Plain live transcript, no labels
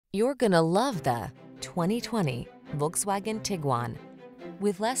You're gonna love the 2020 Volkswagen Tiguan.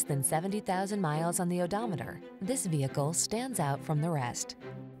 With less than 70,000 miles on the odometer, this vehicle stands out from the rest.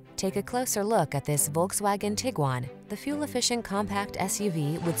 Take a closer look at this Volkswagen Tiguan, the fuel-efficient compact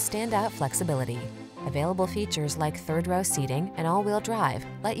SUV with standout flexibility. Available features like third-row seating and all-wheel drive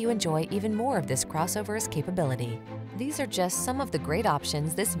let you enjoy even more of this crossover's capability. These are just some of the great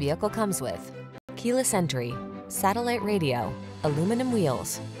options this vehicle comes with: keyless entry, satellite radio, aluminum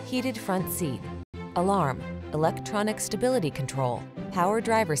wheels, heated front seat, alarm, electronic stability control, power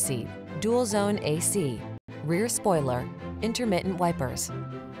driver seat, dual zone AC, rear spoiler, intermittent wipers.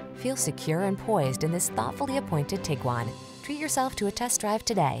 Feel secure and poised in this thoughtfully appointed Tiguan. Treat yourself to a test drive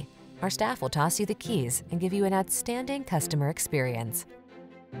today. Our staff will toss you the keys and give you an outstanding customer experience.